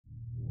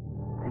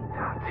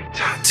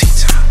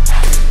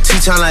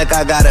T-time like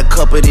I got a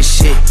cup of this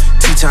shit.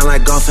 T-time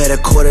like golf at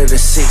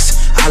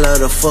 5:45. I love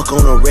to fuck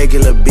on a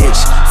regular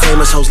bitch.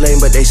 Famous hoes lame,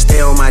 but they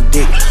stay on my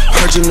dick.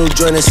 Heard your new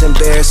joint, it's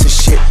embarrassing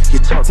shit.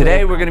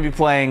 Today we're gonna be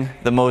playing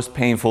the most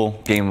painful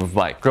game of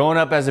bike. Growing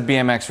up as a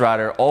BMX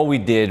rider, all we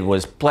did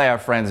was play our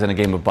friends in a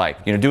game of bike.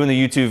 You know, doing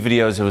the YouTube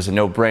videos, it was a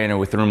no-brainer.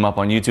 We threw them up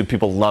on YouTube,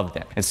 people loved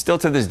them. And still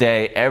to this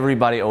day,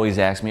 everybody always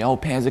asks me, oh,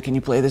 Panza, can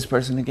you play this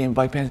person in a game of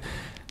bike, Panza?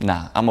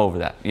 Nah, I'm over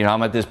that. You know,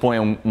 I'm at this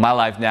point in my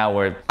life now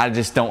where I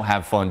just don't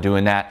have fun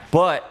doing that.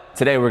 But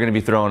today we're gonna be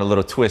throwing a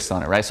little twist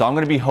on it, right? So I'm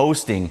gonna be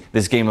hosting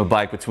this game of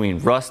bike between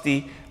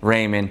Rusty,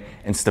 Raymond,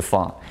 and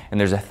Stefan. And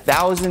there's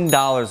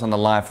 $1,000 on the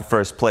line for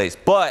first place.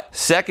 But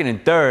second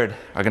and third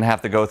are gonna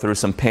have to go through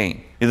some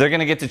pain. They're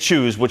gonna get to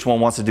choose which one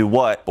wants to do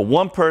what, but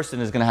one person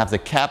is gonna have to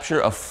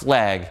capture a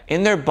flag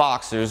in their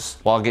boxers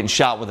while getting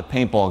shot with a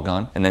paintball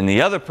gun. And then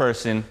the other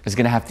person is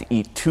gonna have to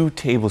eat 2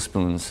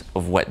 tablespoons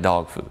of wet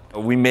dog food.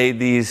 We made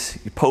these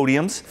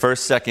podiums,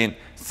 first, second,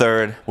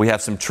 third. We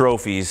have some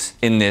trophies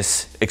in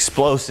this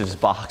explosives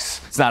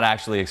box. It's not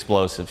actually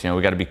explosives, you know,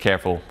 we gotta be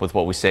careful with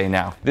what we say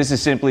now. This is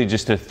simply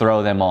just to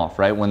throw them off,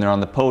 right? When they're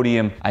on the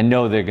podium, I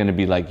know they're gonna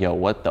be like, yo,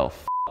 what the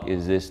f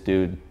is this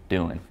dude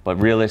doing? But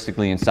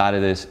realistically, inside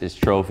of this is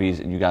trophies,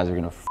 and you guys are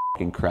gonna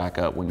fucking crack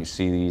up when you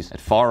see these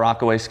at Far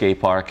Rockaway Skate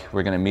Park.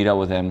 We're gonna meet up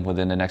with him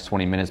within the next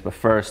 20 minutes, but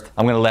first,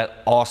 I'm gonna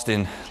let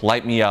Austin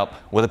light me up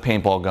with a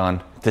paintball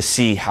gun to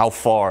see how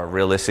far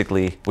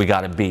realistically we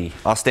gotta be.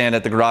 I'll stand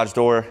at the garage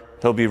door.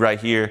 He'll be right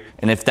here.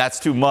 And if that's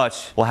too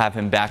much, we'll have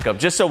him back up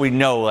just so we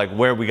know like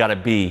where we gotta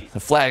be. The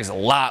flag's a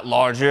lot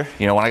larger.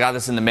 You know, when I got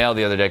this in the mail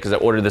the other day, because I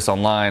ordered this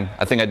online,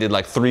 I think I did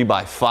like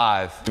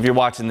 3x5. If you're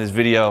watching this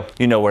video,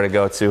 you know where to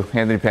go to,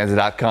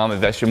 AnthonyPanza.com,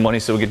 invest your money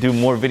so we can do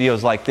more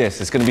videos like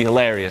this. It's gonna be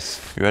hilarious.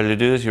 You ready to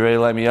do this? You ready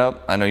to light me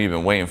up? I know you've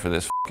been waiting for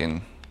this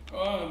fucking,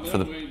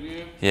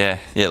 Yeah,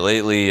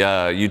 lately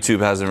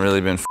YouTube hasn't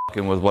really been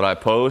fucking with what I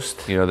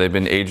post. You know, they've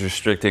been age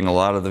restricting a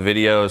lot of the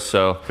videos,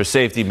 so for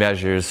safety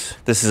measures,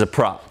 this is a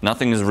prop.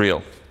 Nothing is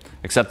real,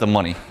 except the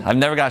money. I've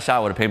never got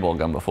shot with a paintball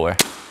gun before.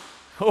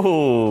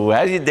 Oh,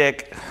 how's your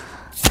dick?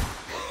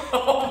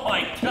 Oh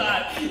my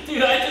god,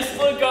 dude, I just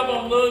look up,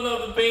 I'm loading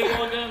up the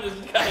paintball gun,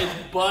 this guy's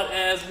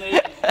butt-ass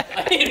naked.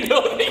 I didn't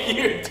know that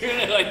you were doing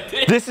it like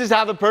this. This is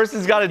how the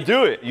person's gotta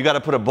do it. You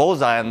gotta put a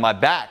bullseye on my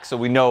back so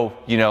we know,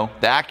 you know,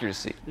 the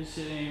accuracy. This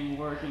shit ain't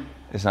working.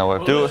 It's not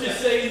working. Well, let's just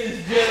say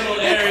this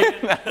general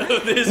area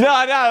of this. No,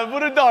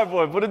 put a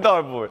dartboard, put a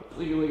dartboard.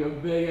 Looking like a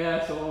big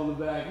asshole on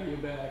the back of your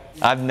back.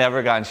 I've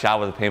never gotten shot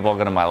with a paintball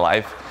gun in my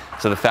life.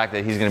 So the fact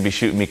that he's gonna be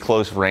shooting me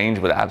close range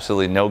with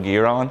absolutely no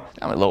gear on,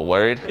 I'm a little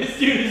worried. This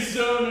dude is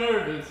so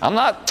nervous. I'm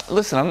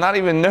not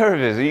even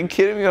nervous. Are you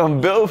kidding me? I'm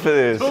built for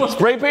this.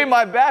 Spray paint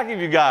my back if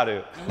you got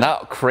to.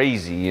 Not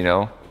crazy, you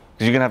know,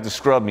 because you're gonna have to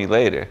scrub me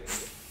later.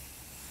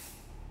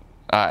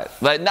 All right,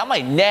 like not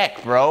my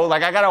neck, bro.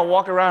 Like I gotta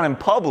walk around in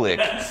public.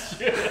 That's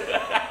true.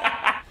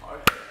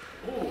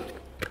 Ooh.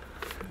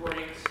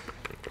 Brakes.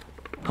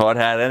 Hard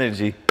hat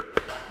energy.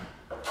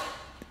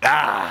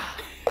 Ah.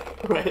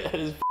 Right at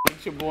his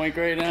shaboink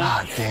right now.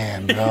 God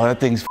damn, bro, that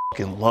thing's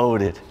fucking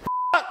loaded.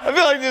 I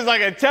feel like there's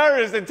like a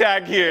terrorist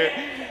attack here.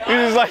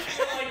 You're just like.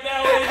 Like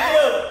that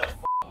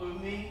way,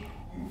 with me,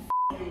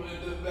 you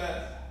with the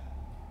best.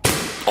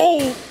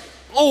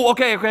 Oh,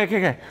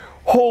 okay.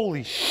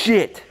 Holy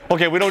shit.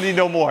 Okay, we don't need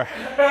no more.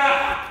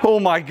 Oh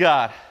my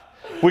God.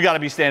 We gotta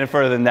be standing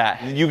further than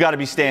that. You gotta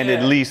be standing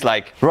at least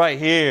like right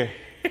here.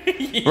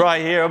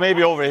 Right here, or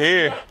maybe over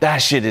here. That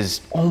shit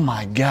is, oh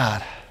my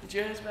God. Put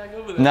your ass back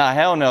over there. Nah,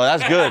 hell no,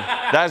 that's good.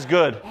 That's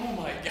good. Oh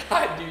my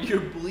God, dude, you're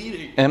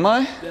bleeding. Am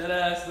I? That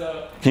ass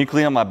though. Can you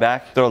clean up my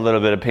back? Throw a little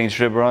bit of paint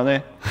stripper on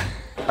there.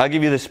 I'll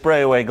give you the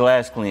spray away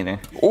glass cleaner.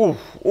 Ooh.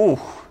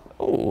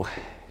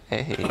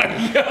 Hey.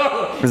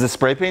 Yo. Is the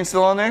spray paint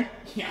still on there?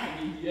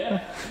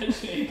 Yeah, that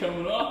shit ain't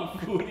coming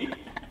off, booty.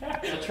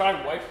 I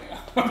tried wiping it.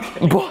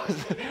 Okay.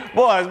 Boys.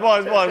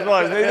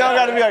 They don't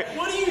gotta be like.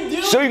 What are you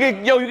doing? So you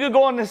can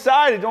go on the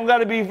side. It don't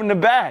gotta be from the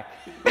back.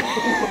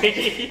 Oh,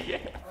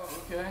 okay.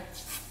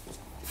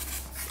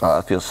 Oh,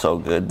 that feels so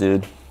good,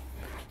 dude.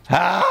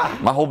 Ah,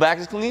 my whole back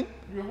is clean?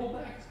 Your whole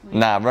back is clean.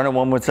 Nah, run it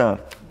one more time.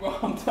 Bro,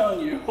 I'm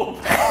telling you, your whole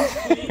back is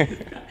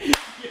clean.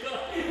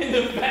 And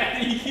the fact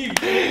that you keep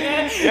doing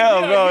that.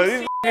 Yo, bro,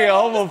 these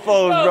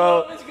homophobes,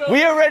 bro.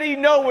 We already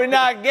know we're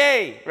not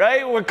gay,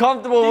 right? We're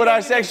comfortable with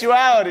our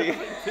sexuality.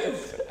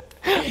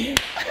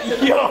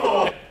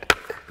 Yo.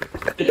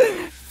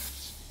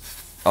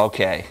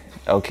 Okay.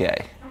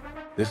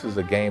 This is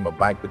a game of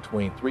bike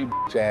between 3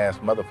 bitch-ass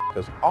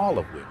motherfuckers, all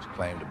of which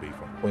claim to be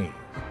from Queens.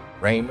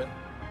 Raymond,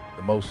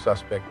 the most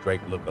suspect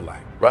Drake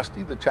look-alike.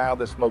 Rusty, the child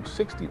that smoked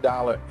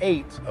 $60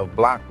 eighths of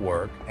block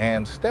work.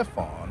 And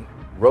Stefan,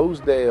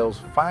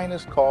 Rosedale's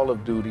finest Call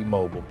of Duty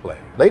mobile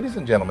player. Ladies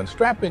and gentlemen,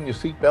 strap in your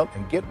seatbelt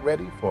and get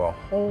ready for a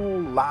whole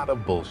lot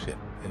of bullshit.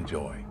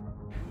 Enjoy.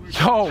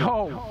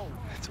 Yo.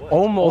 It's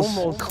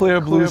almost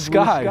clear blue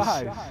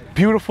skies.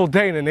 Beautiful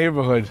day in the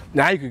neighborhood.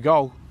 Now you could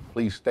go.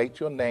 Please state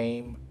your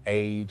name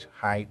age,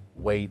 height,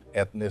 weight,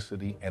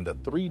 ethnicity, and a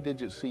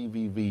 3-digit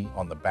CVV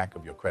on the back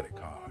of your credit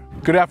card.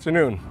 Good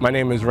afternoon. My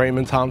name is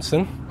Raymond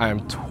Thompson. I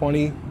am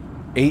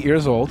 28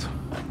 years old.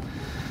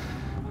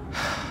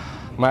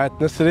 My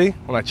ethnicity,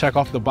 when I check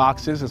off the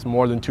boxes, is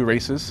more than 2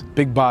 races.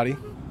 Big body.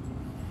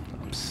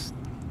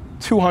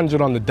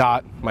 200 on the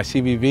dot. My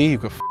CVV, you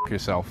could f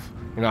yourself.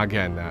 You're not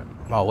getting that.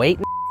 My weight,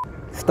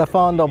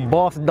 Stefan the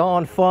Boss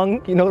Don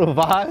Fung, you know the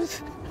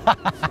vibes?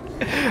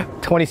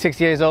 26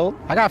 years old.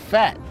 I got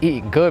fat.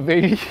 Eating good,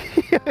 baby.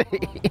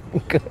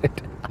 Eating good.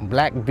 I'm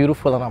black,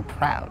 beautiful, and I'm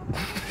proud.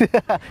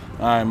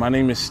 Alright, my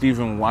name is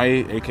Stephen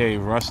White, aka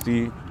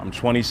Rusty. I'm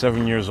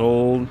 27 years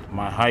old.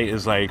 My height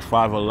is like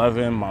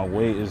 5'11". My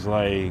weight is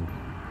like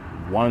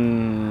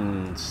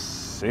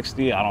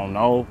 160, I don't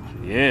know.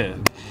 Yeah.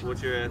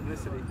 What's your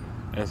ethnicity?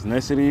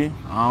 Ethnicity?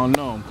 I don't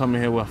know. I'm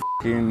coming here with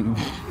fucking...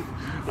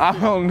 I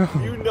don't know.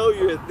 You know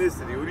your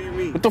ethnicity. What do you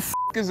mean? What the f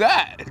is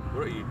that?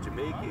 What are you,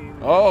 Jamaican?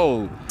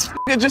 Oh,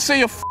 just say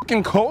your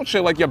fucking culture,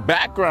 like your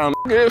background.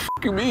 Yeah,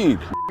 fucking me.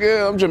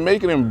 Yeah, I'm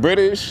Jamaican and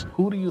British.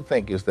 Who do you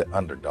think is the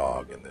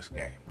underdog in this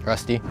game?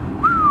 Rusty.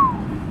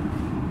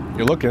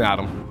 You're looking at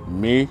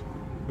him. Me?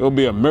 It'll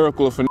be a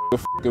miracle if a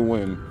nigga fucking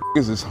win.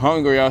 Niggas is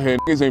hungry out here.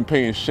 Niggas ain't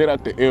paying shit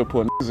at the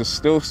airport. Niggas is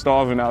still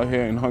starving out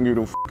here and hungry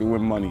to fucking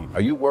win money.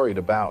 Are you worried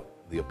about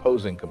the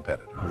opposing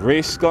competitor?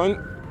 Race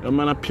cunt? I'm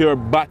a pure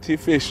batty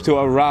fish to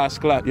a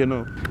rascal, you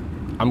know.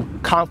 I'm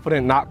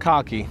confident, not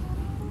cocky.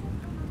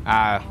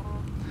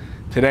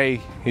 Today,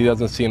 he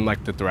doesn't seem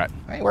like the threat.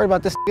 I ain't worried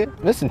about this kid.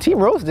 Listen, Team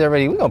Rosedale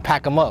already, we gonna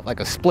pack him up like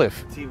a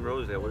spliff. Team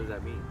Rosedale, what does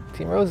that mean?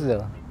 Team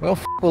Rosedale. We don't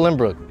f with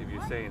Limbrook. If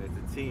you're saying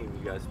it's a team,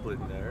 you guys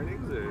splitting the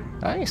earnings, or?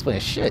 I ain't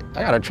splitting shit.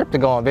 I got a trip to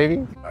go on,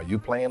 baby. Are you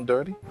playing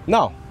dirty?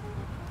 No,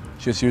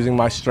 just using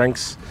my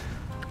strengths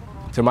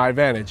to my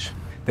advantage.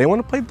 They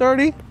want to play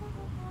dirty?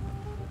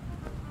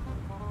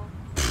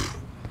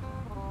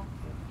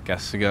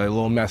 Guess it got a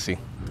little messy.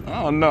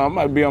 I don't know. I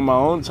might be on my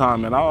own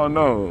time, and I don't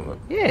know.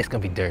 Yeah, it's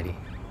gonna be dirty.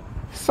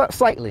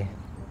 Slightly.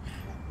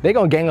 They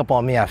gonna gang up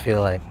on me, I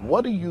feel like.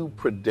 What do you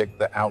predict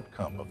the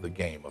outcome of the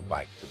game of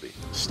bike to be?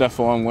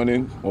 Stefan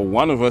winning, or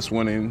one of us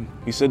winning.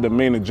 He said the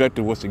main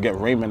objective was to get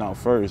Raymond out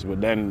first,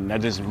 but then that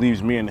just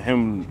leaves me and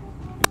him,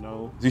 you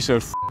know. He said,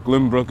 F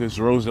Limbrook, it's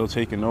Roselle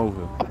taking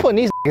over. I'm putting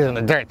these in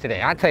the dirt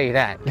today, I'll tell you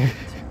that.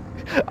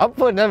 I'm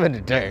putting them in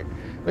the dirt.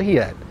 Where he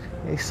at?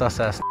 These sus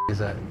ass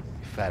is at.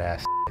 Fat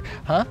ass.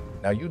 Huh?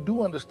 Now, you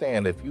do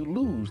understand if you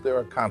lose, there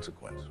are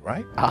consequences,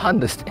 right? I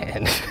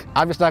understand.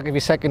 I'm just not gonna be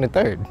second or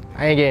third.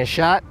 I ain't getting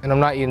shot, and I'm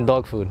not eating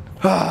dog food.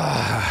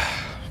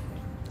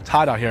 It's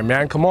hot out here,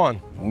 man. Come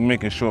on. I'm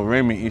making sure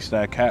Raymond eats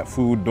that cat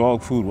food,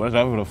 dog food,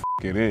 whatever the f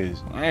it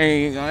is. I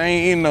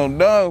ain't eating no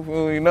dog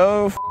food, you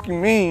know what the f you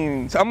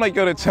mean? I'm like,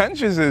 yo, the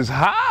tensions is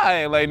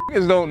high. Like,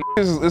 it's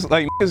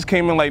like niggas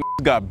came in like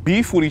got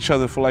beef with each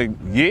other for like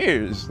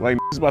years. Like,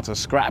 niggas about to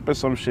scrap or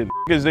some shit.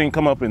 Niggas didn't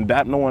come up and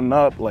dap no one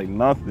up, like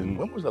nothing.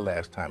 When was the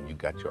last time you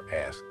got your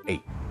ass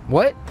ate?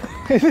 What?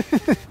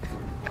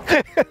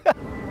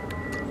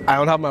 I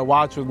don't have my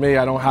watch with me.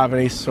 I don't have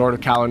any sort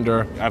of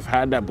calendar. I've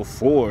had that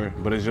before,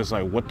 but it's just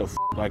like, what the f?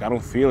 Like, I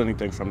don't feel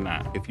anything from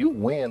that. If you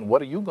win,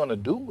 what are you gonna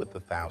do with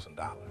the $1,000?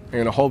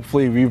 You're gonna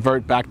hopefully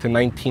revert back to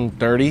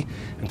 1930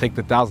 and take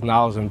the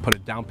 $1,000 and put a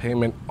down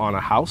payment on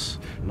a house.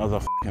 Another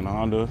f***ing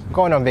Honda. I'm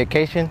going on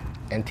vacation,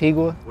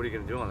 Antigua. What are you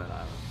gonna do on that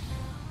island?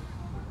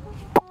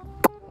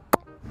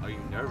 Are you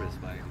nervous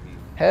by any means?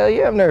 Hell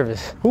yeah, I'm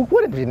nervous. Who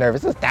wouldn't be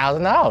nervous? It's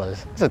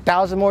 $1,000. It's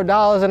 $1,000 more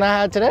than I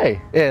had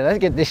today. Yeah, let's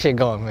get this shit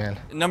going, man.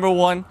 Number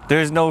one,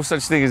 there's no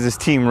such thing as this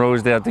Team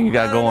Rosedale thing you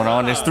got going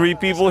on. There's 3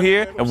 people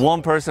here, and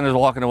 1 person is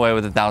walking away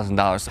with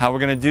 $1,000. How we're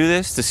gonna do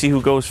this to see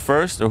who goes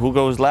first or who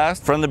goes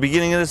last? From the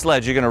beginning of this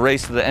ledge, you're gonna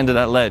race to the end of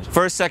that ledge.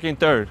 First, second,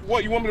 third.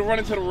 What, you want me to run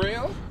into the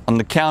rail? On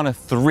the count of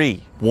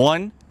 3.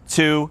 1,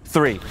 2,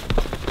 3.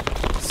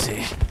 Let's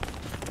see.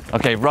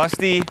 Okay,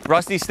 Rusty,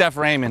 Steph,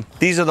 Raymond.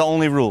 These are the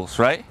only rules,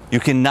 right? You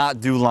cannot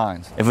do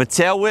lines. If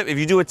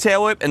you do a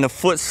tail whip and the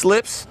foot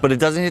slips, but it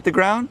doesn't hit the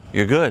ground,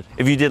 you're good.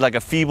 If you did like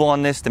a feeble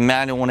on this, the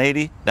manual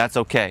 180, that's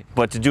okay.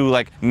 But to do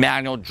like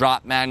manual,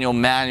 drop manual,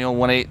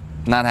 180,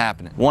 not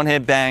happening. 1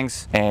 hit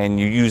bangs, and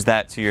you use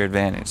that to your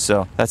advantage.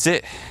 So that's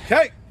it.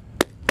 Okay.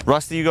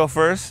 Rusty, you go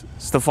first.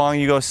 Stefan,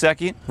 you go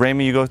second.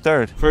 Raymond, you go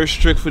third. First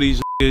trick for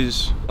these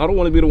is, I don't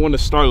want to be the one to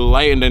start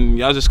light and then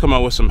y'all just come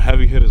out with some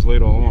heavy hitters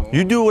later on.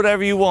 You do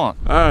whatever you want.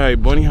 All right,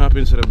 bunny hop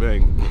into the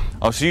bank.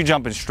 Oh, so you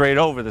jumping straight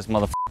over this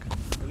motherfucker.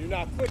 You're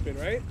not flipping,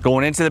 right?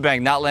 Going into the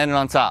bank, not landing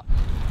on top.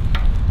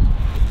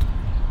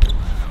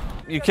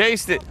 You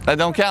cased it. That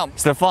don't count.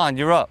 Stefan,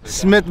 you're up.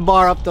 Smith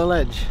bar up the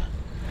ledge.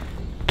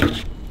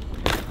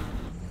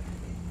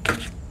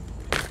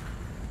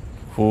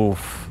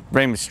 Oof.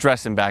 Raymond's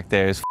stressing back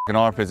there. His fucking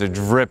armpits are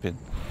dripping.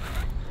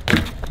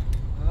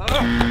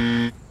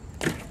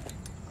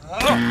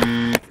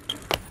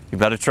 You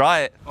better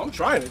try it. I'm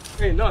trying it.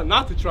 Ain't nothing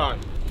not to try.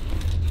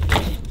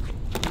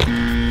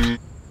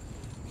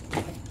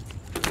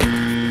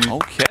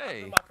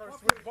 Okay.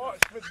 Smith bar.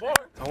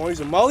 I want to use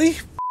a mully.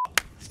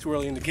 It's too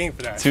early in the game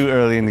for that. Too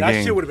early in the game.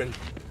 That shit would have been.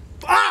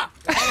 Ah!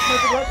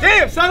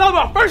 Damn, son, I'm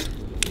my first.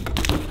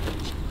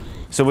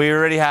 So we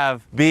already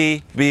have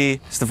B,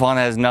 Stefan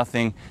has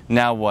nothing.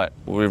 Now what?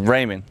 We're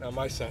Raymond. Now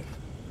my set.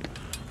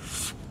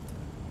 It's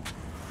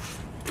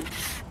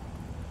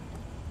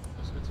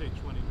gonna take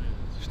 20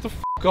 minutes. Shut the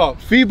f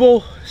up.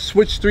 Feeble,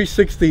 switch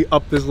 360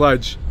 up this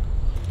ledge.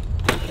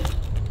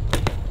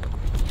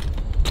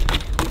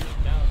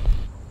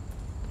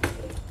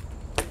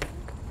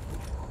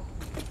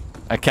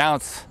 That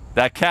counts.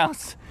 That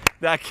counts.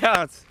 That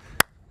counts.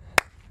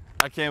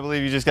 I can't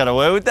believe you just got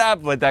away with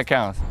that, but that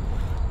counts.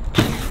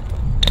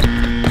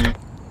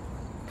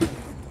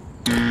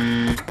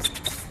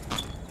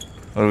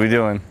 What are we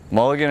doing?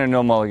 Mulligan or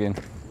no mulligan?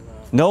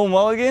 No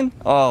mulligan?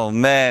 Oh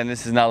man,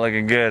 this is not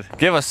looking good.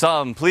 Give us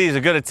something, please,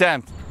 a good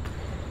attempt.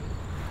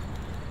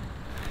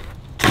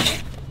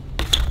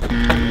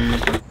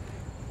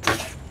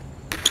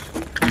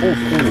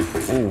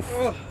 Ooh.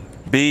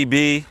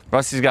 B.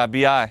 Rusty's got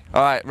BI.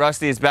 All right,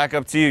 Rusty, it's back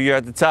up to you. You're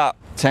at the top.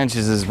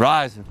 Tensions is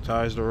rising.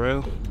 Ties the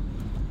rail.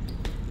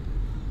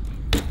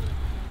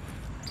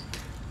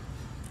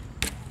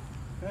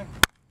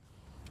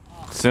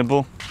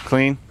 Simple,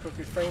 clean.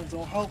 Crooked frames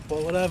don't help,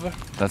 but whatever.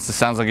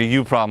 Sounds like a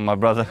you problem, my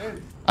brother.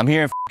 I'm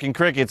hearing fucking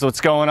crickets.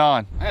 What's going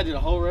on? I gotta do the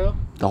whole rail.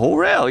 The whole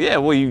rail? Yeah,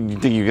 well, you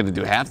think you're gonna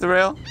do half the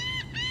rail?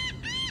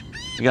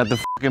 You got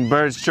the fucking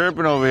birds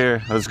chirping over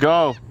here. Let's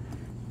go.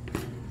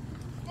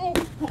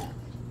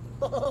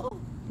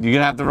 You're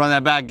gonna have to run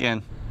that back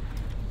again.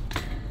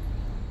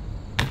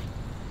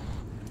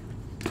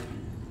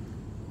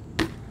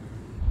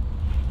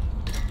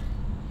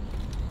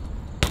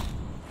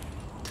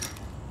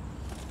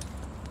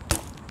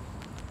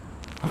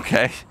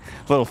 Okay,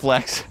 little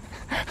flex.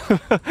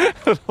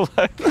 Little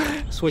flex.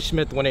 Switch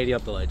Smith 180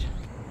 up the ledge.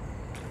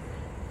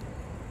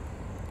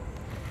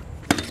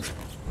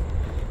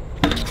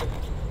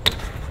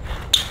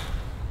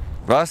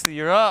 Rusty,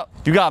 you're up.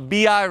 You got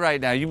BI right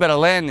now. You better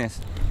land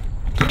this.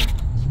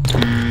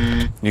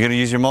 You gonna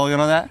use your mulligan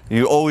on that?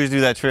 You always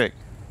do that trick.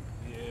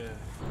 Yeah.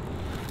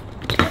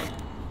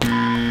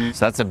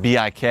 So that's a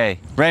BIK.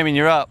 Raymond,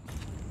 you're up.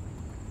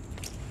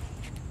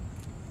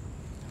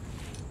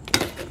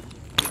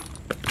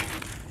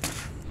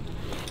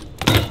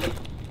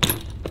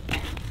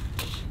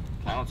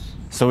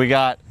 So we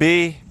got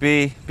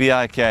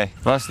BIK.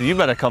 Rusty, you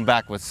better come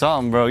back with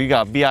something, bro. You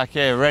got BIK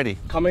already.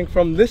 Coming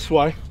from this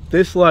way,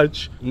 this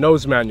ledge,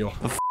 nose manual.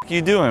 The f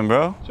you doing,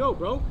 bro? Joe,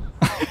 bro.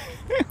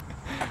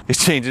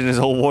 He's changing his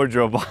whole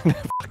wardrobe on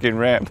that fucking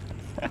ramp.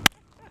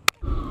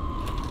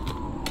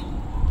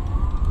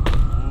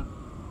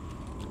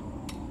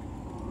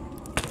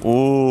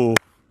 Ooh.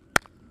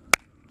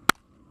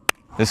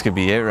 This could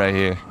be it right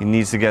here. He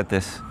needs to get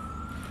this.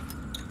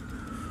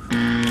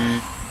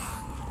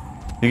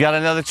 You got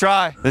another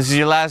try. This is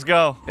your last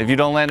go. If you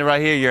don't land it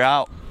right here, you're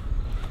out.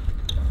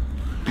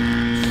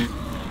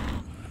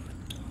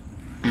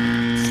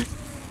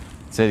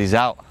 Said he's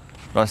out.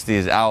 Rusty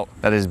is out.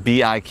 That is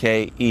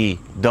BIKE.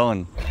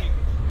 Done.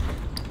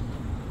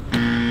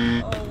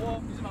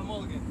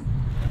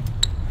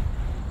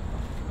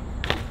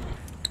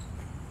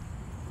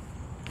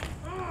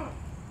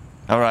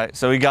 All right,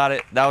 so he got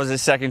it. That was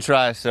his second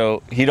try,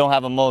 so he don't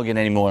have a mulligan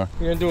anymore.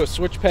 You're gonna do a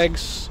switch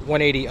pegs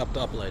 180 up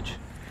the up ledge.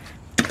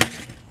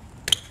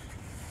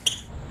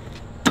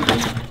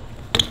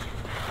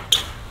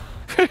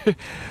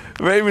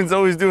 Raymond's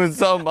always doing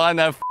something behind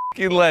that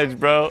fucking ledge,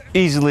 bro.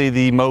 Easily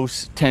the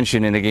most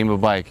tension in a game of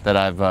bike that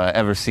I've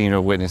ever seen or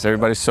witnessed.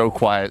 Everybody's so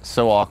quiet,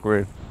 so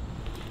awkward.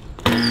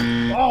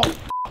 Oh.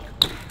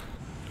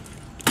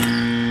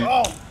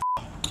 Oh.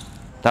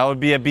 That would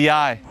be a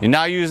BI. You're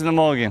not using the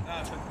mulligan.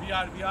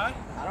 BI to BI?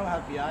 I don't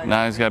have BI.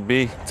 Now he's got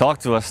B. Talk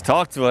to us,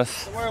 talk to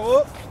us.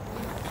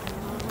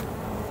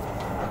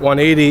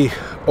 180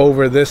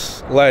 over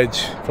this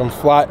ledge from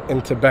flat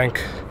into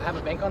bank. I have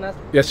a bank on that?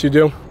 Yes, you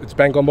do. It's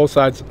bank on both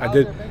sides. I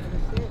did.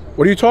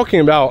 What are you talking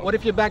about? What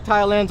if your back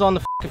tire lands on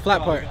the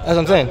flat part? That's what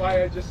I'm saying. That's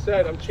why I just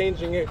said I'm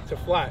changing it to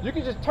flat. You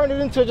can just turn it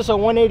into just a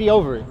 180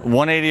 over it.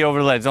 180 over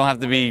the ledge. Don't have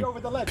to be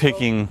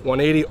picking.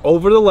 180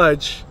 over the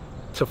ledge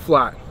to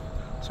flat.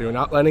 So you're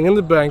not landing in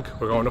the bank,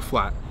 we're going to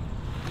flat.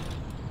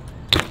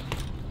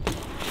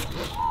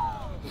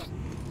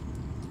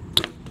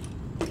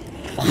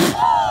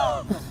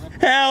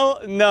 Hell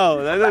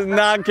no, that does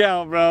not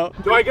count, bro.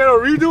 Do I get a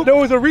redo? There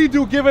was a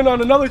redo given on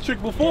another trick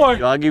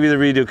before. I'll give you the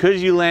redo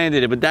because you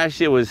landed it, but that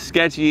shit was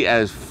sketchy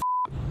as f.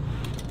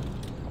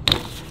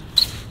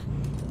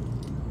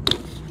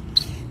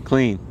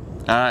 Clean.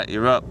 All right,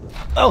 you're up.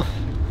 Oh.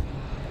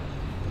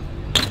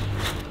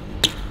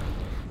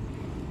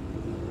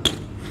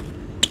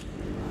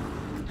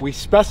 We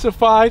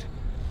specified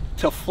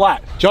to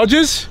flat.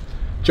 Judges,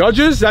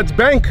 that's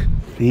bank.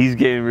 He's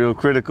getting real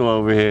critical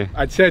over here.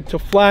 I said to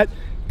flat,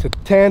 to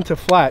tan to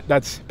flat.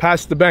 That's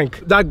past the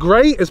bank. That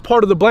gray is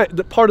part of the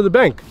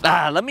bank.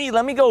 Ah, let me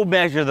go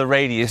measure the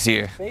radius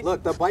here.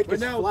 Look, the bike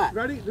is flat.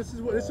 Ready? This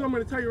is what I'm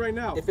going to tell you right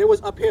now. If it was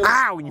uphill,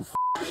 ow, you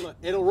look,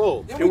 it'll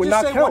roll. It would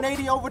not count.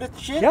 180 over the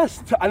shit?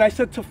 Yes, and I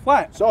said to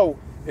flat. So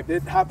If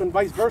it happened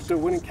vice versa, it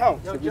wouldn't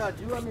count. Yo, Judge,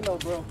 you let me know,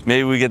 bro.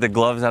 Maybe we get the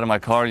gloves out of my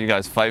car and you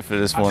guys fight for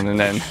this one and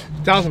then.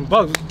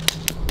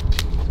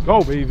 $1,000.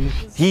 Go, baby.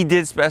 He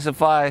did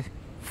specify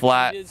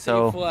flat,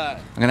 so I'm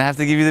gonna have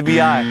to give you the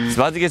BI. It's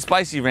about to get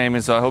spicy,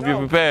 Raymond, so I hope you're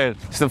prepared.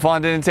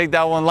 Stefan didn't take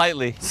that one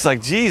lightly. It's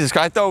like, Jesus,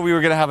 I thought we were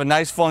gonna have a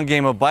nice, fun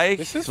game of bike.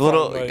 This is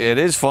fun, right? It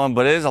is fun,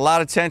 but it is a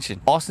lot of tension.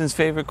 Austin's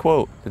favorite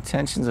quote, the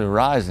tensions are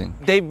rising.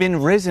 They've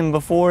been risen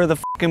before the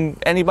fucking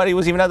anybody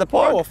was even at the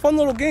park. Oh, a fun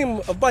little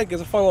game of bike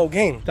is a fun little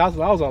game.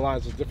 $1,000 online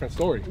is a different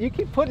story. You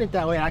keep putting it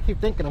that way, and I keep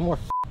thinking of more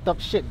f***ed up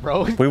shit,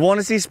 bro. We want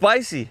to see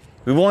spicy.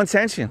 We want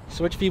tension.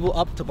 Switch people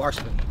up to bar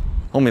spin.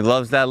 Homie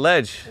loves that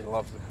ledge. He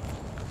loves it.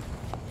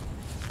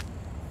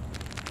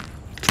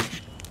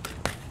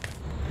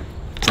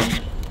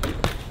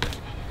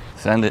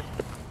 Send it.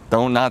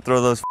 Don't not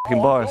throw those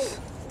fucking bars.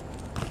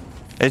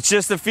 It's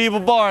just a feeble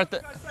bar.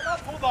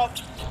 Hold up.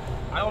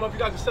 I don't know if you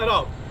guys are set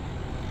up.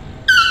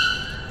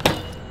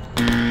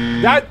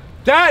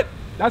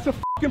 That's a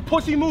fucking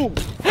pussy move.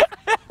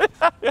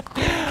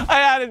 I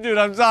had to do it.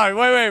 I'm sorry.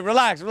 Wait,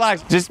 relax.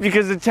 Just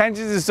because the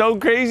tensions is so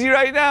crazy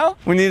right now,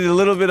 we need a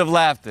little bit of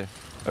laughter.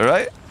 All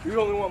right? You're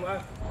the only one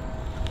laughing.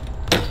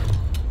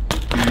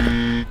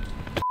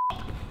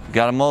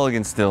 Got a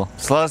mulligan still.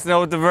 Just let us know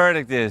what the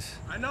verdict is.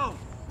 I know.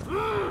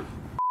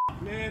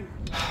 Man.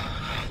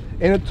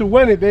 In it to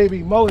win it,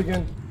 baby.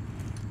 Mulligan.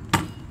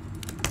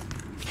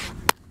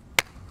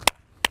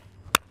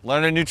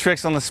 Learning new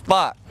tricks on the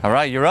spot. All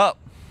right, you're up.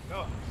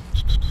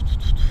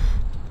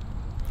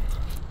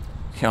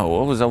 Yo,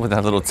 what was up with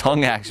that little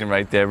tongue action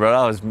right there, bro?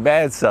 That was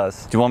mad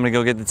sus. Do you want me to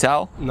go get the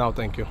towel? No,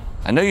 thank you.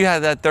 I know you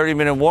had that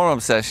 30-minute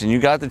warm-up session. You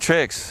got the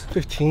tricks.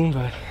 15,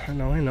 but I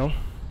know.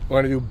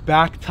 We're gonna do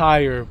back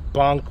tire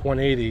bonk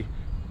 180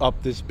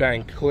 up this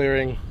bank,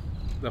 clearing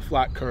the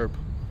flat curb.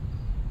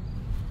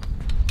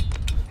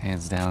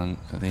 Hands down,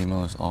 the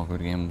most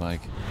awkward game of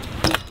bike.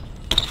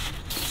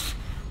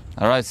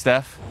 All right,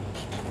 Steph.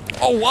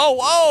 Oh,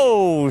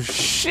 whoa,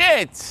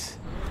 shit!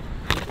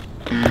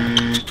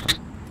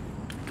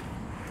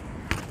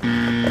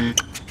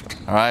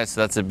 All right, so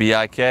that's a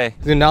BIK.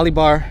 Do a nollie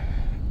bar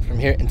from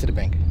here into the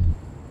bank.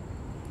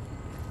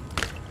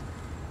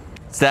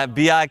 It's that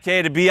BIK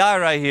to BI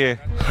right here.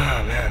 Oh,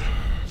 man.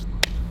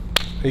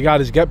 He got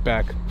his get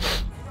back.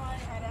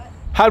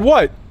 Had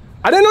what?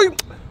 I didn't know you...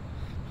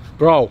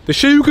 Bro, the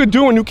shit you could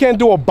do and you can't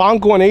do a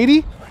bonk 180?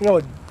 You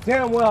know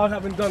damn well I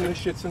haven't done this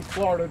shit since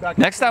Florida.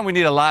 Next time we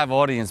need a live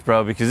audience,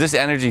 bro, because this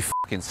energy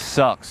fucking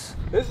sucks.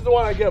 This is the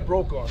one I get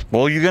broke on.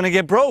 Well, you're gonna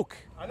get broke.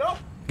 I know.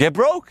 Get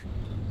broke.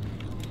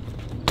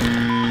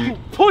 You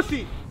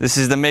pussy! This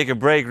is the make or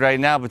break right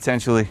now,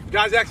 potentially. You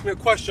guys asked me a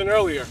question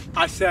earlier.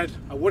 I said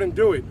I wouldn't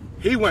do it.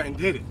 He went and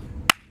did it.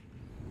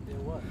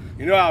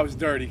 You know I was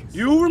dirty.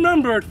 You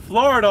remembered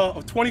Florida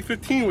of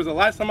 2015 was the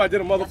last time I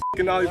did a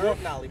motherfucking nollie bar.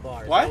 Nollie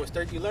bars.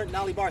 What? You learned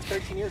nollie bars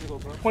 13 years ago,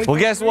 bro. Well,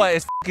 guess what?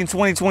 It's fucking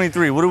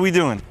 2023. What are we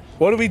doing?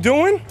 What are we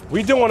doing?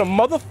 We doing a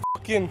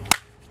motherfucking...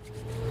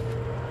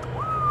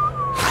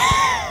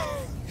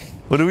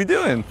 What are we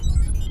doing?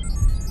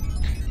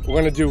 We're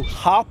gonna do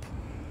hop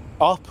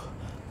up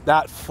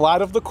that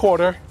flat of the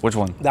quarter. Which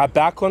one? That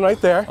back one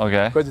right there.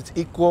 Okay. Because it's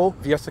equal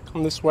if he has to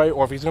come this way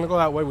or if he's gonna go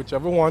that way,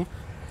 whichever one.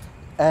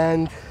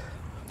 And...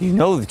 You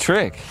know the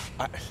trick.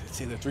 It's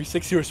either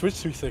 360 or switch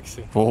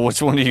 360. Well,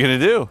 which one are you gonna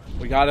do?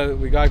 We gotta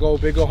go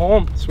big or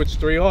home. Switch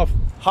 3 off.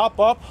 Hop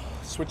up,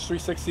 switch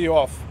 360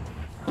 off.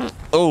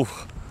 Oh.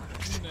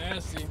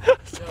 Nasty.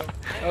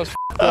 That was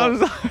I'm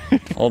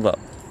sorry. Hold up.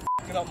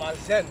 f***ing up my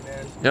zen,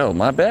 man. Yo,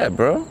 my bad,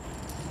 bro.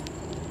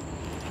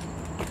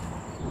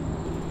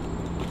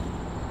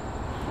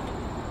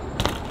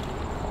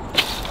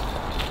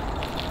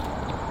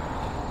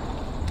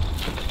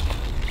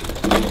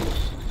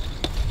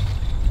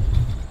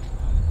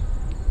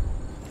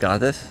 Got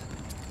this?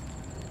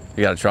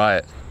 You gotta try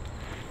it.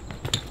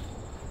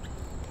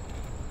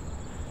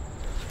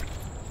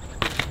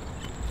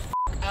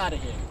 Out of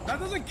here.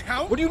 That doesn't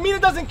count? What do you mean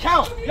it doesn't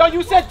count? Yo,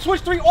 you said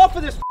switch 3 off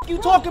of this. What you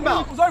talking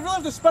about? Was I really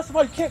have to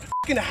specify you can't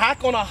f***ing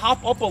hack on a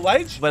hop up a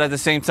ledge? But at the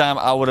same time,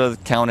 I would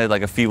have counted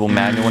like a feeble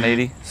manual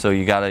 180. So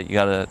you gotta,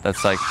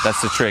 that's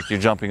the trick. You're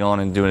jumping on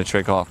and doing a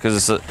trick off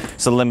because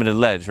it's a limited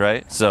ledge,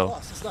 right? So.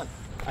 It's done.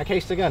 I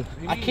cased the gun.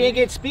 I can't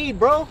get speed,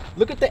 bro.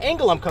 Look at the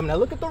angle I'm coming at.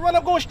 Look at the run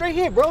I'm going straight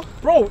here, bro.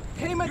 Bro,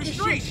 Came at this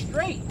shit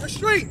straight. you're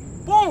straight.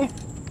 Boom.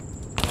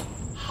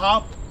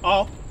 Hop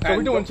up. So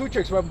we're doing 2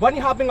 tricks. We're bunny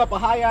hopping up a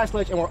high ass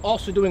ledge and we're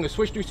also doing a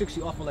switch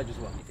 360 off a ledge as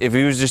well. If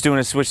he was just doing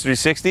a switch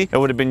 360, it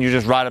would have been you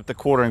just ride up the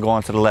quarter and go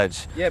onto the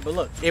ledge. Yeah, but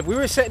look, if we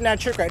were setting that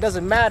trick right, it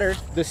doesn't matter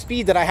the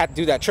speed that I had to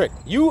do that trick.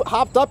 You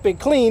hopped up and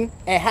clean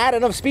and had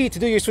enough speed to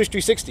do your switch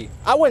 360.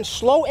 I went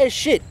slow as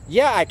shit.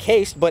 Yeah, I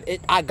cased, but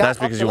I got That's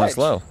up because the you went ledge.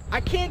 slow. I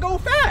can't go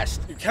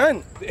fast. You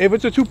can. If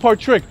it's a two-part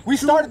trick. We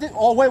started it.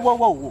 Oh, wait,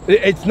 whoa.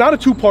 It's not a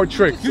two-part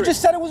trick. You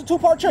just said it was a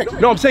two-part trick.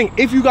 No, I'm saying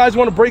if you guys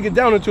want to break it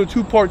down into a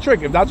two-part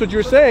trick, if that's what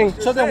you're saying.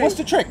 So then what's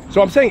the trick?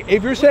 So I'm saying,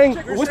 if you're saying.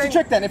 What's the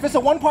trick then? If it's a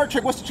one-part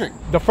trick, what's the trick?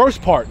 The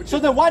first part. So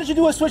then why did you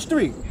do a switch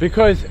 3?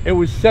 Because it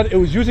was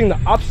using the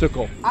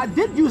obstacle. I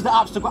did use the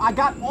obstacle. I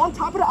got on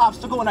top of the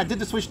obstacle and I did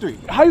the switch 3.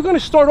 How are you going to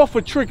start off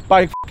a trick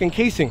by fucking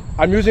casing?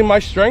 I'm using my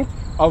strength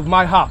of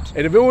my hops.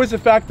 And if it was the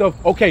fact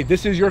of, okay,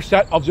 this is your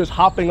set of just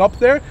hopping up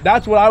there,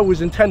 that's what I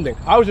was intending.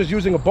 I was just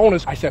using a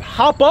bonus. I said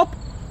hop up.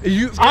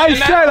 I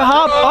said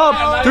hop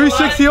up,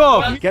 360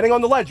 off. Getting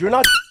on the ledge, you're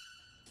not.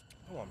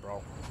 Come on,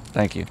 bro.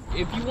 Thank you.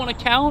 If you want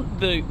to count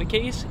the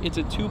case, it's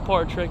a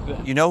 2-part trick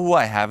then. You know who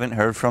I haven't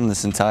heard from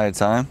this entire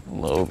time?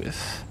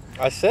 Lovis.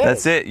 I said.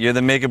 That's it. You're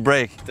the make or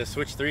break. The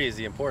switch 3 is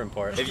the important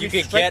part. If you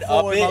could get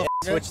up it and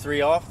switch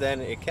 3 off,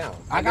 then it counts.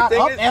 I got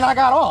up and I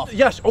got off.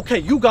 Yes, okay,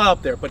 you got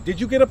up there, but did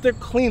you get up there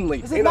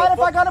cleanly? Does it matter if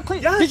I got up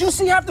clean? Yes. Did you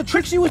see half the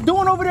tricks she was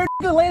doing over there,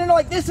 landing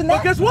like this and that?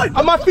 But guess what?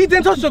 My feet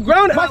didn't touch the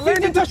ground. My feet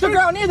didn't touch the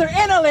ground either,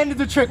 and I landed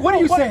the trick. What are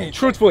you saying?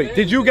 Truthfully,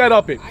 did you get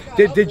up it?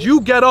 Did you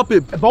get up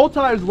it? Both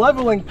tires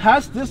leveling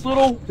past this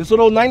little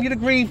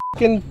 90-degree,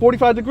 fucking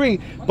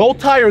 45-degree. Both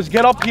tires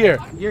get up here.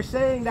 You're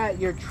saying that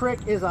your trick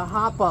is a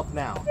hop up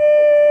now.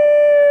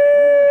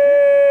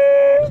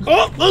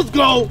 Oh, let's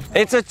go.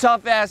 It's a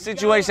tough ass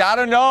situation. I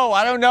don't know.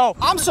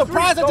 I'm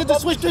surprised I did the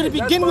switch 3 to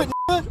begin with.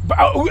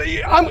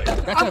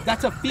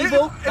 That's a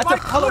feeble. That's a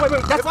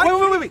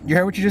color. Wait. You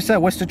heard what you just said.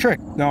 What's the trick?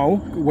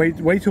 No, wait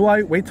till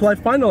I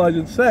finalize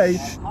and say.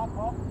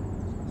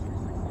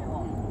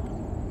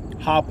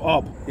 Hop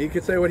up. He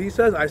can say what he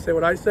says. I say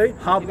what I say.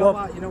 Hop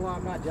up. You know why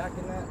I'm not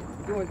jacking that?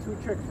 You're doing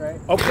 2 tricks, right?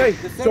 Okay,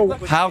 so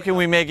how can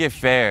we make it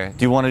fair?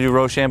 Do you want to do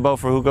Rochambeau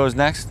for who goes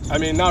next? I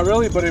mean, not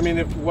really, but I mean,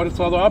 what is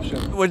the other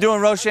option? We're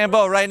doing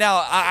Rochambeau right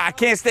now. I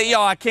can't stay,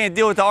 I can't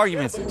deal with the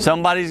arguments.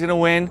 Somebody's gonna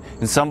win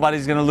and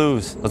somebody's gonna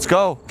lose. Let's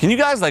go. Can you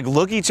guys like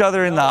look each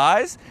other in the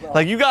eyes?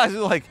 Like you guys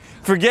are like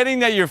forgetting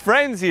that you're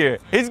friends here.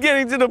 It's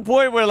getting to the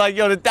point where like,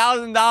 yo, the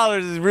 $1,000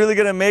 is really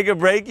gonna make or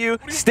break you.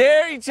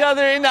 Stare each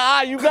other in the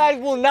eye. You guys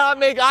will not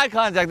make eye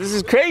contact. This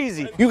is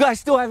crazy. You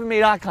guys still haven't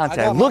made eye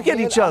contact. Look at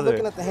each other.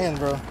 I'm looking at the hand,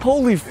 bro.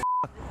 Holy f.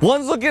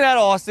 One's looking at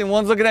Austin,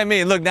 one's looking at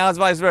me. And look, now it's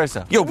vice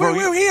versa. Yo, bro.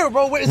 We're here,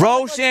 bro.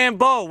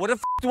 Rochambeau. What the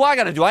f do I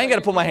gotta do? I ain't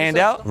gotta put my hand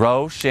out.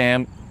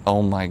 Rochambeau.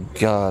 Oh my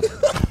God.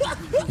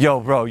 Yo,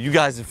 bro, you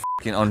guys are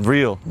fucking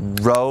unreal.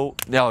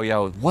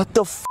 Yo, what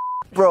the f,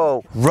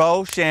 bro?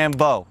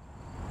 Rochambeau.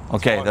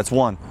 Okay, that's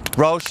 1.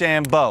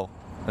 Rochambeau.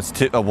 That's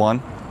 2.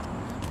 1.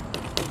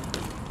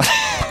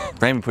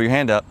 Raymond, put your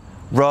hand up.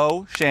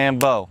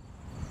 Rochambeau.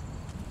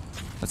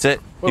 That's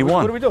it. He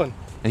won. What are we doing?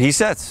 He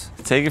sets.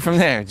 Take it from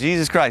there.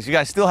 Jesus Christ, you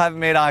guys still haven't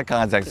made eye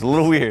contact. It's a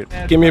little weird.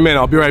 Give me a minute,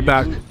 I'll be right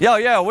back.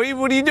 Yo, what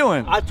are you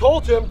doing? I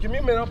told him, give me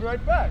a minute, I'll be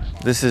right back.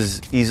 This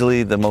is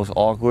easily the most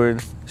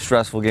awkward,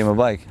 stressful game of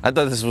bike. I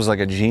thought this was like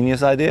a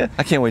genius idea.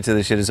 I can't wait till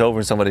this shit is over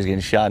and somebody's getting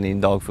shot and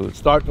eating dog food.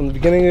 Start from the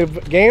beginning of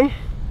the game,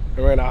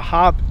 and we're gonna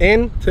hop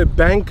into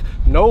bank,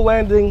 no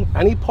landing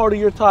any part of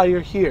your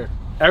tire here.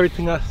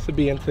 Everything has to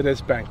be into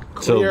this bank.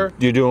 Clear. So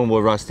you're doing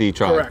what Rusty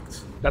tried?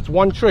 Correct. That's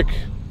 1 trick.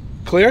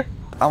 Clear?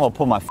 I'm gonna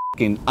put my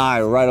fucking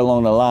eye right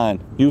along the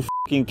line. You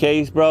fucking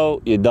case,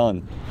 bro, you're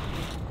done.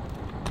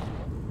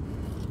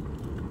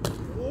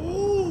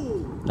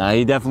 Ooh. Nah,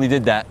 he definitely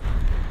did that.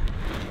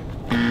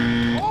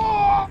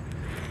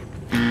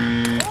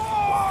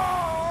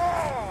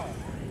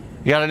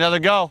 You got another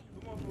go?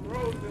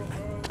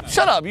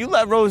 Shut up, you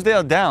let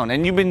Rosedale down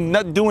and you've been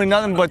not doing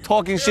nothing but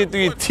talking shit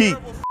through your teeth.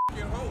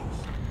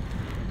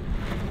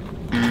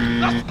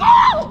 Let's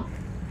go!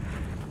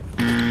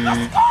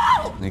 Let's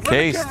go! He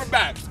cased. Run the camera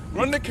back.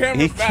 Run the camera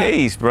He back.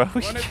 cased, bro. He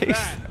Run it cased.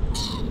 back.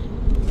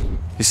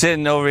 You're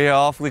sitting over here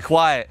awfully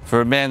quiet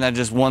for a man that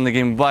just won the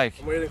game of bike.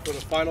 I'm waiting for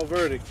the final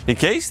verdict. He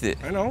cased it.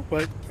 I know,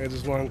 but I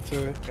just wanted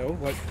to,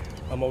 let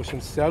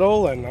emotions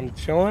settle, and I'm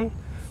chilling.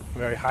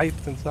 Very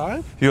hyped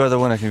inside. You are the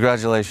winner.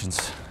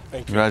 Congratulations.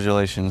 Thank you.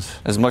 Congratulations.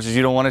 As much as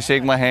you don't want to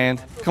shake my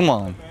hand, come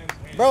on.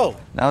 Bro.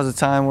 Now's the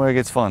time where it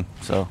gets fun,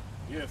 so.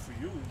 Yeah, for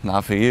you.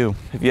 Not for you.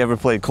 If you ever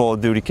played Call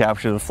of Duty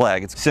Capture the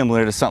Flag, it's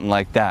similar to something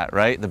like that,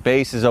 right? The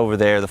base is over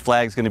there, the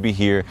flag's gonna be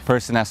here.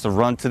 Person has to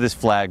run to this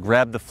flag,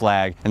 grab the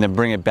flag, and then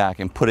bring it back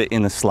and put it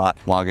in the slot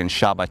while getting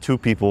shot by 2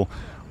 people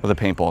with a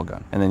paintball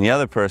gun. And then the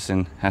other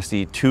person has to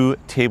eat 2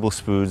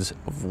 tablespoons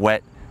of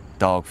wet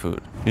dog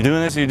food. You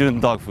doing this or you doing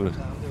dog food?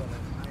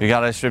 You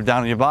gotta strip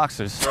down your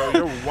boxers. Bro,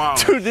 you're wild.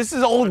 Dude, this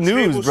is old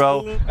news,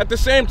 bro. At the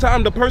same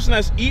time, the person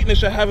that's eating it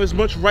should have as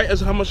much right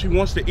as how much he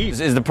wants to eat.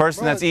 Is the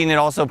person that's eating it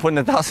also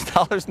putting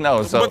 $1,000?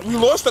 No, so. But we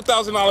lost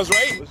 $1,000,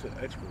 right?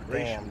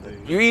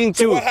 You're eating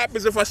 2. So what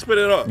happens if I spit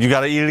it up? You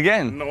gotta eat it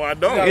again. No, I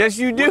don't. Yes,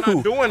 you do. We're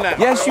not doing that.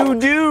 Yes, bro. you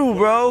do,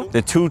 bro.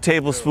 The 2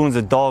 tablespoons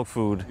of dog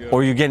food,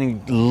 or you're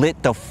getting lit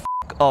the f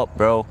up,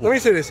 bro. Let me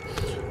say this.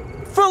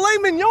 Filet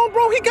mignon,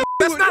 bro, he got.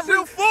 That's not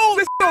real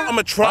food. I'm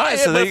gonna try Right, it,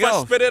 so but there if you I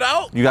go. spit it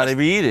out, You gotta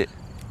eat it.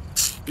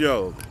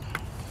 yo.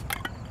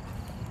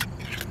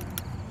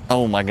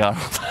 Oh my God.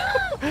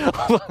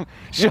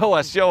 Show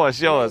us.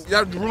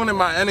 Y'all ruining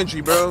my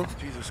energy, bro.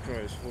 Jesus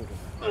Christ.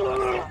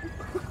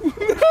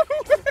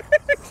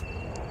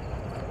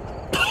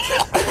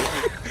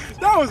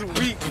 That was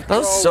weak, bro. That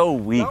was so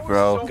weak,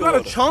 bro. You got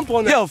a chump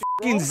on that. Yo,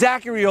 fucking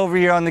Zachary over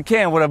here on the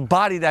can would have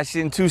bodied that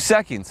shit in 2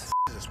 seconds.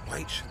 This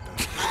white shit,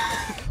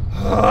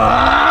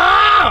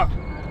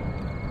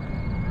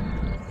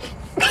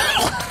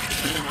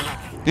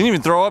 Didn't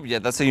even throw up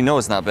yet. That's how you know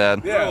it's not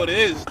bad. Yeah, bro, it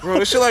is. Bro,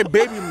 this shit like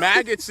baby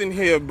maggots in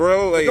here,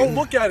 bro. Like, don't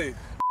look at it.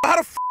 How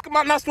the f am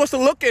I not supposed to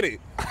look at it?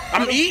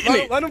 I'm eating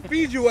it. Let them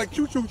feed you like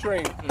choo-choo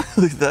train.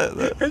 Look at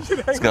that.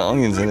 It's got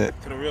onions in it.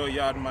 To the real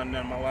yard man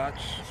in my watch.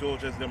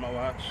 Soldiers in my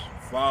watch.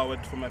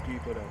 Forward for my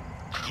people though.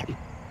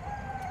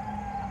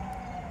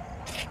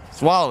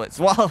 Swallow it.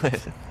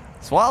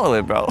 Swallow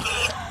it, bro.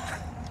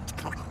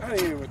 I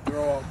didn't even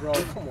throw up, bro.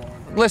 Come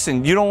on.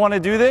 Listen, you don't want to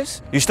do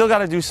this? You still got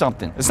to do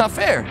something. It's not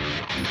fair.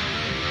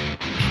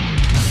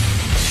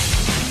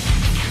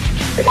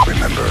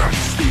 Remember,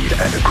 speed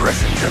and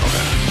aggression,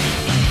 gentlemen.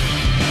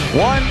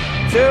 1,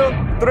 2,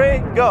 3,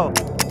 go.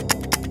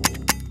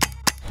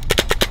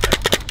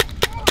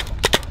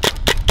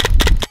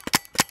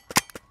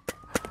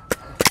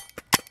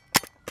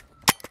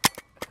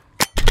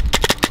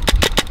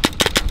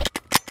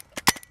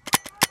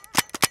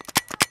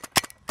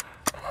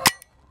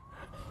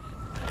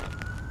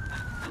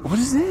 What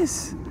is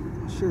this?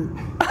 Sure.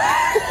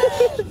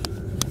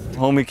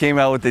 Homie came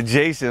out with the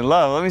Jason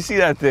Love. Let me see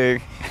that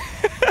thing.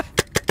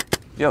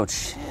 Yo,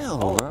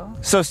 chill, bro.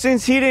 So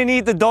since he didn't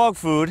eat the dog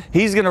food,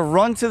 he's gonna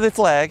run to the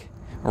flag,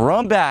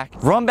 run back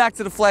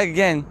to the flag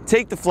again,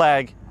 take the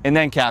flag, and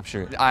then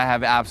capture it. I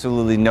have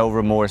absolutely no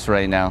remorse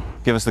right now.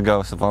 Give us the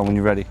go, Stefan, when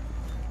you're ready.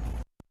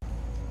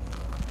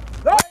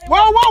 Whoa,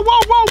 whoa,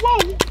 whoa, whoa,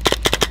 whoa!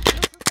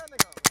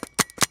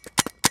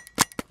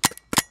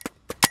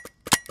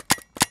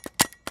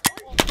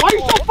 Why are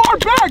you so far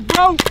back,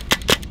 bro?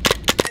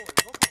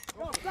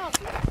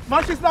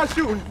 My shit's not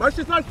shooting. My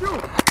shit's not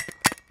shooting.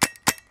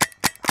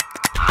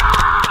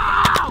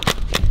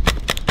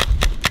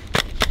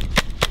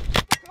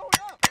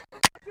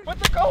 Put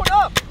the cone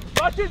up.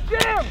 My shit's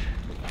jammed.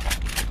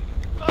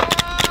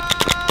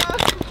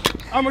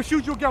 I'm gonna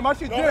shoot you again. My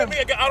shit's jammed. Don't hit me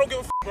again. I don't give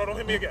a f, bro. Don't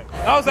hit me again.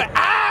 I was like,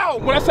 ow!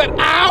 When I said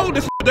ow,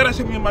 this that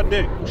hit me in my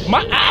dick.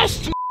 My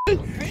ass.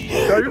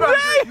 Yo, you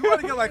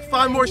gotta get like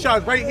 5 more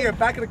shots right here,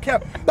 back of the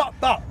cap.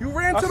 Stop. You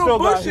ran to the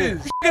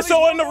bushes.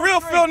 So in the real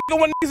field,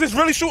 when niggas is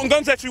really shooting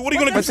guns at you, what are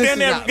you gonna do?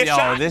 Stand there and get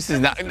shot? This is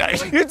not.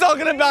 You're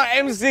talking about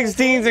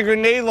M16s and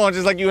grenade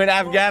launchers like you in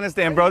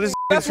Afghanistan, bro. This is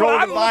a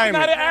controlled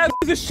environment. Ass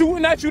is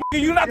shooting at you.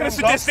 You're not gonna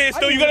sit there stand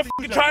still. You're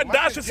gonna try and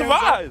dodge to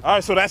survive. All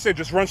right, so that's it.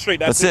 Just run straight.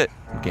 That's it.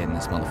 I'm getting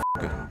this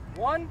motherfucker.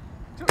 1,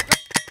 2, 3.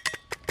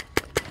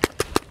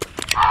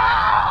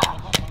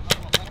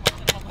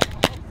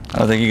 I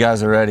don't think you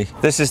guys are ready.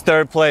 This is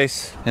 3rd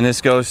place, and this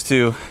goes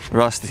to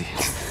Rusty.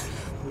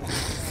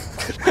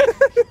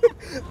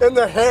 And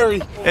the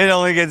hairy. It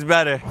only gets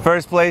better.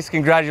 1st place,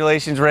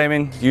 congratulations,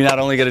 Raymond. You not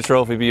only get a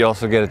trophy, but you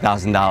also get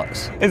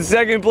 $1,000. In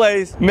 2nd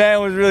place, man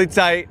was really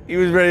tight. He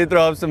was ready to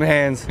throw up some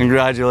hands.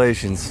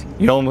 Congratulations.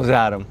 You almost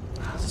had him.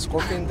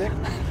 Scorpion dick?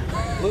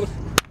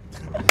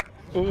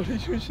 What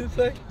did you should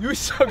say? You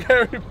suck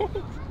hairy balls.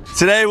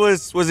 Today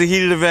was a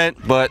heated event,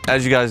 but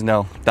as you guys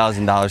know,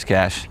 $1,000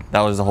 cash. That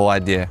was the whole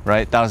idea,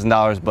 right?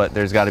 $1,000, but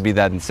there's got to be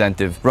that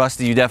incentive.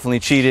 Rusty, you definitely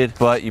cheated,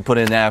 but you put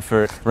in the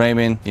effort.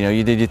 Raymond, you know,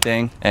 you did your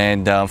thing.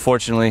 And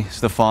unfortunately,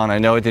 Stefan, I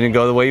know it didn't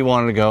go the way you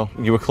wanted to go.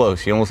 You were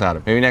close. You almost had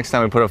it. Maybe next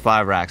time we put up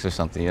 5 racks or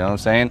something, you know what I'm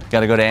saying? Got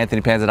to go to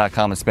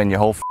AnthonyPanza.com and spend your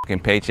whole fucking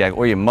paycheck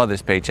or your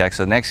mother's paycheck.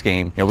 So next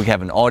game, you know, we could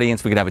have an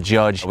audience, we could have a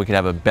judge, we could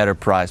have a better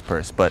prize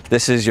purse. But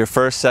this is your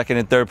 1st, 2nd,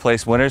 and 3rd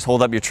place winners.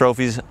 Hold up your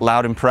trophies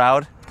loud and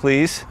proud,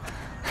 please.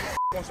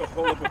 Wants to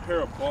hold up a pair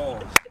of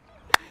balls.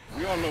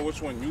 We all know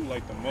which one you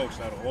like the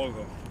most out of all of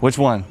them. Which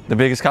one? The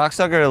biggest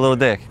cocksucker or the little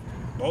dick?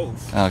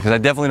 Both. Oh, because I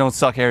definitely don't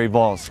suck hairy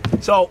balls.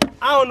 So,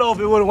 I don't know if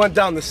it would have went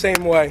down the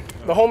same way.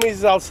 The homies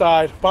is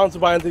outside,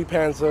 sponsored by Anthony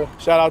Panza.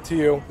 Shout out to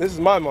you. This is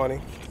my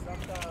money.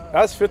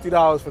 That's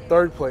 $50 for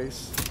 3rd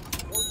place.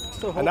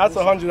 And that's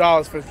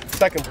 $100 for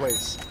 2nd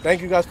place.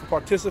 Thank you guys for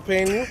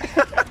participating.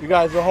 You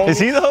guys are homies. Is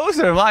he the host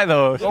or am I the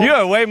host? You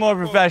are way more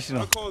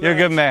professional. You're a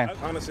good man.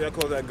 Honestly, I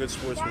call that good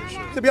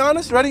sportsmanship. To be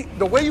honest, ready?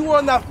 The way you were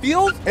on that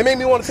field, it made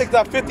me want to take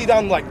that 50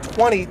 down to like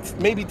 20,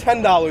 maybe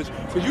 $10,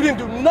 because you didn't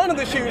do none of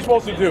the shit you're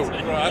supposed to do.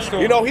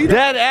 You know, he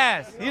dead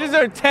ass. He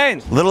deserved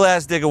 10. Little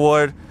ass dick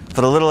award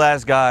for the little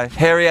ass guy.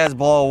 Hairy ass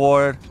ball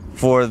award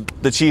for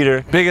the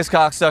cheater. Biggest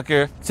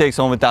cocksucker takes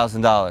home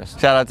 $1,000.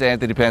 Shout out to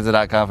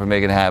AnthonyPanza.com for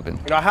making it happen.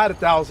 You know, I had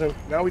 1,000.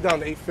 Now we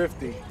down to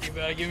 850. You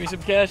better give me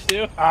some cash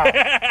too.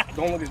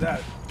 Don't look at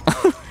that.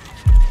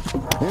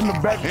 In the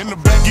back,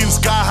 getting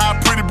sky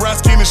high, pretty brown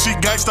skin and she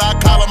gangsta. I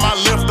call her my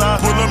lifter.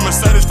 Pull a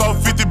Mercedes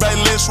 450,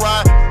 baby, let's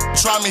ride.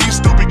 Try me, he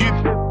stupid, get